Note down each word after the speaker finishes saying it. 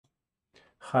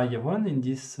Hi everyone, in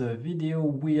this video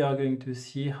we are going to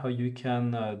see how you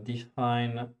can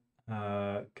define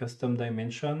custom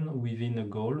dimension within a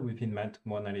goal within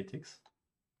Matomo Analytics.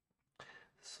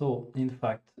 So in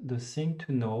fact, the thing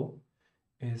to know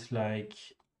is like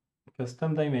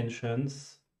custom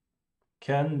dimensions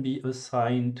can be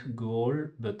assigned to goal,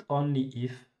 but only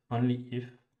if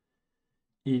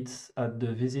it's at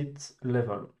the visit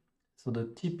level. So the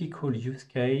typical use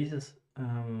case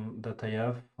that I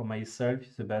have for myself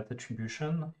is about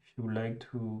attribution. If you would like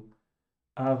to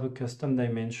have a custom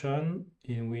dimension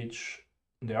in which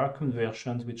there are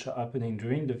conversions which are happening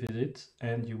during the visit,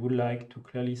 and you would like to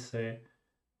clearly say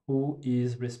who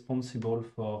is responsible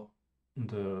for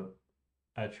the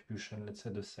attribution, let's say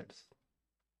the sales.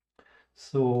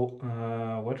 So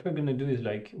what we're going to do is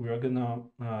like we're going to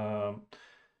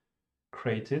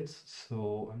create it.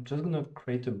 So I'm just going to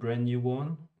create a brand new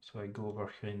one. So I go over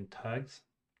here in tags.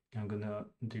 I'm going to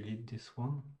delete this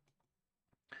one.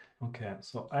 Okay,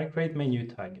 so I create my new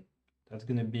tag. That's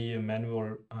going to be a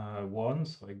manual one.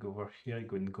 So I go over here, I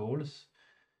go in goals.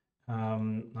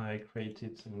 I create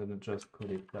it. I'm going to just call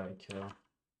it like,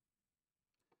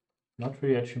 not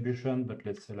really attribution, but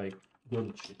let's say like goal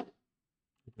achieved.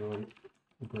 Goal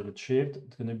achieved.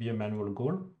 It's going to be a manual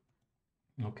goal.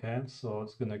 Okay, so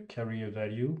it's going to carry a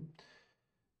value.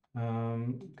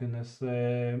 Gonna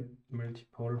say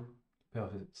multiple per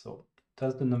visit. So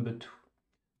that's the number 2.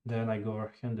 Then I go over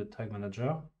here in the tag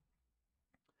manager.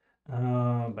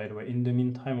 By the way, in the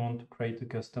meantime, I want to create a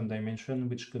custom dimension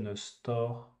which is gonna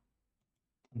store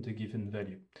the given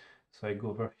value. So I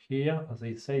go over here. As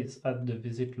I say, it's at the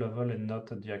visit level and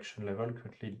not at the action level.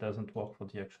 Currently, it doesn't work for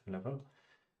the action level.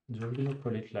 I'm just gonna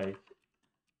call it like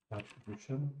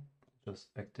attribution. Just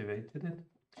activated it.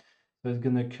 So it's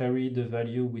going to carry the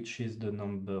value, which is the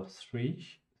number 3.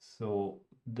 So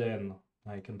then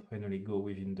I can finally go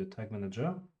within the tag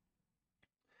manager.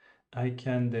 I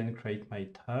can then create my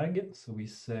tag. So we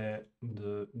say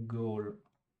the goal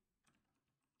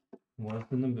was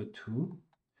the number 2.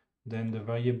 Then the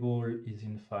variable is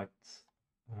in fact,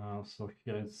 so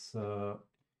here it's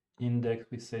index,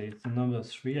 we say it's number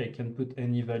 3. I can put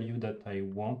any value that I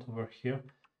want over here.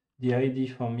 The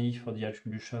idea for me for the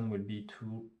attribution will be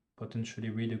to potentially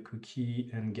read a cookie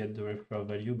and get the referral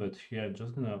value, but here I'm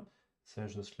just gonna say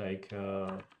just like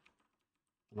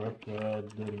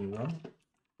referral one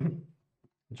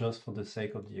just for the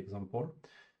sake of the example.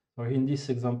 So in this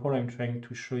example, I'm trying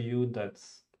to show you that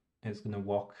it's gonna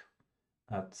work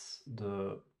at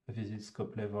the visit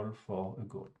scope level for a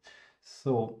goal.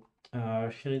 So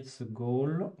here it's a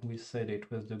goal. We said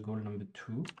it was the goal number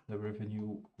 2. The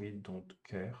revenue, we don't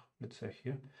care, let's say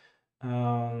here.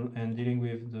 And dealing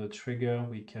with the trigger,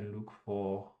 we can look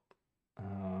for,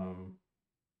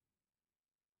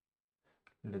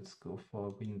 let's go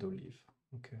for window leave.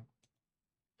 Okay.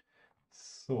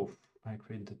 So I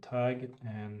create the tag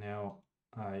and now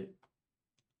I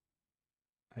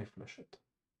flash it.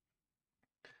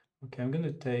 Okay, I'm going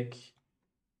to take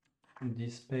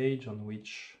this page on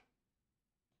which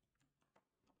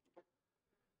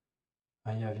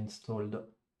I have installed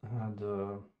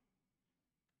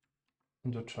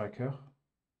the tracker.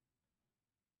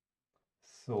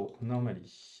 So normally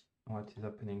what is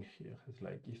happening here is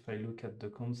like if I look at the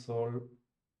console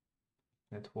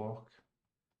network,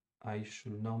 I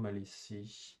should normally see,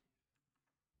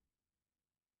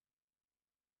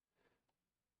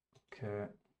 okay,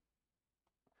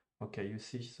 you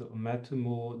see, so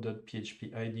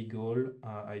matomo.php id goal,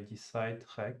 id site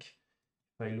rec.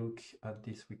 If I look at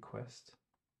this request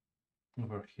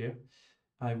over here,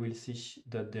 I will see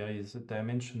that there is a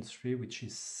dimension 3 which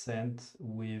is sent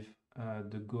with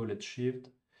the goal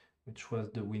achieved, which was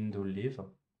the window leave.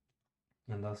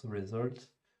 And as a result,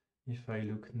 if I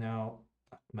look now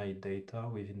at my data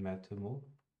within Matomo,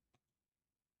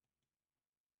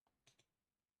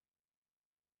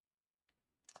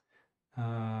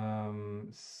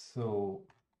 so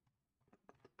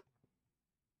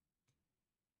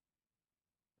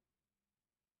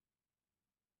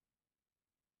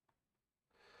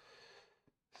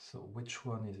which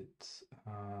one is it?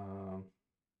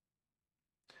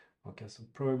 Okay, so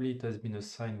probably it has been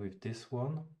assigned with this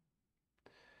one.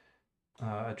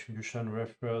 Attribution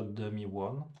refer dummy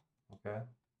 1. Okay.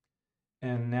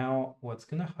 And now what's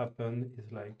gonna happen is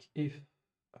like if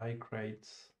I create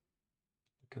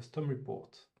a custom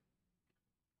report,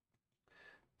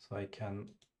 so I can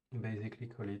basically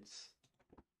call it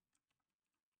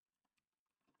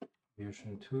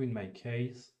version 2 in my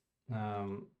case.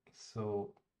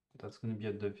 So that's going to be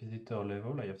at the visitor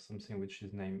level. I have something which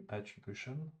is named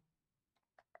attribution.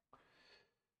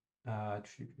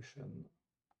 Attribution.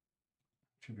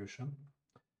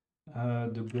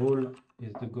 The goal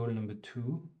is the goal number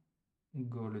 2,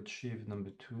 goal achieved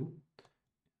number 2.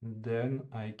 And then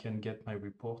I can get my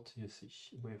report, you see,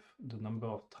 with the number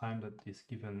of times that this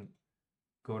given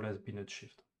goal has been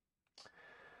achieved.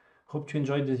 Hope you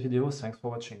enjoyed this video. Thanks for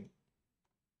watching.